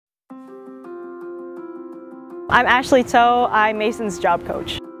I'm 𝗙𝗪cie𝗄𝗃. I'm Mason's job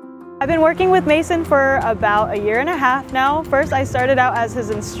coach. I've been working with Mason for about 1.5 years now. First, I started out as his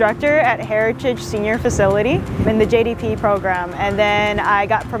instructor at 𝗙𝗪𝗽𝗃 Senior Facility in the JDP program, and then I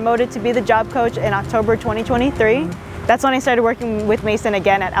got promoted to be the job coach in October 2023. That's when I started working with Mason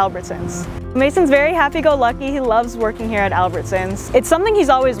again at Albertsons. Mason's very happy-go-lucky. He loves working here at Albertsons. It's something he's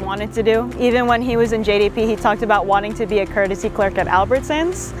always wanted to do. Even when he was in JDP, he talked about wanting to be a courtesy clerk at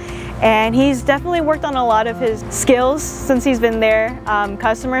Albertsons. And he's definitely worked on a lot of his skills since he's been there.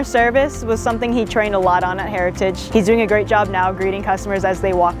 Customer service was something he trained a lot on at 𝗙𝗪𝗽𝗃. He's doing a great job now greeting customers as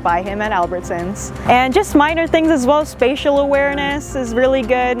they walk by him at Albertsons. And just minor things as well. Spatial awareness is really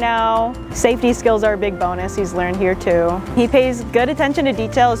good now. Safety skills are a big bonus he's learned here too. He pays good attention to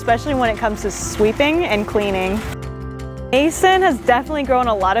detail, especially when it comes to sweeping and cleaning. Mason has definitely grown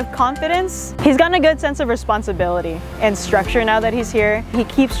a lot of confidence. He's gotten a good sense of responsibility and structure now that he's here. He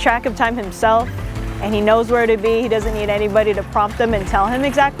keeps track of time himself and he knows where to be. He doesn't need anybody to prompt him and tell him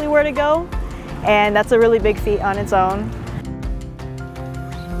exactly where to go. And that's a really big feat on its own.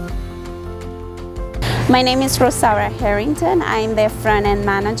 My name is Rosaura Harrington. I'm the front-end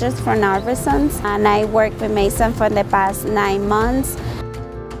manager for Albertsons, and I worked with Mason for the past 9 months.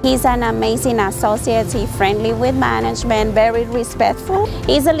 He's an amazing associate. He's friendly with management, very respectful.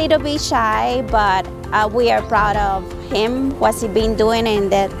 He's a little bit shy, but we are proud of him, what he's been doing in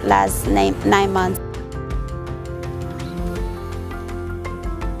the last 9 months.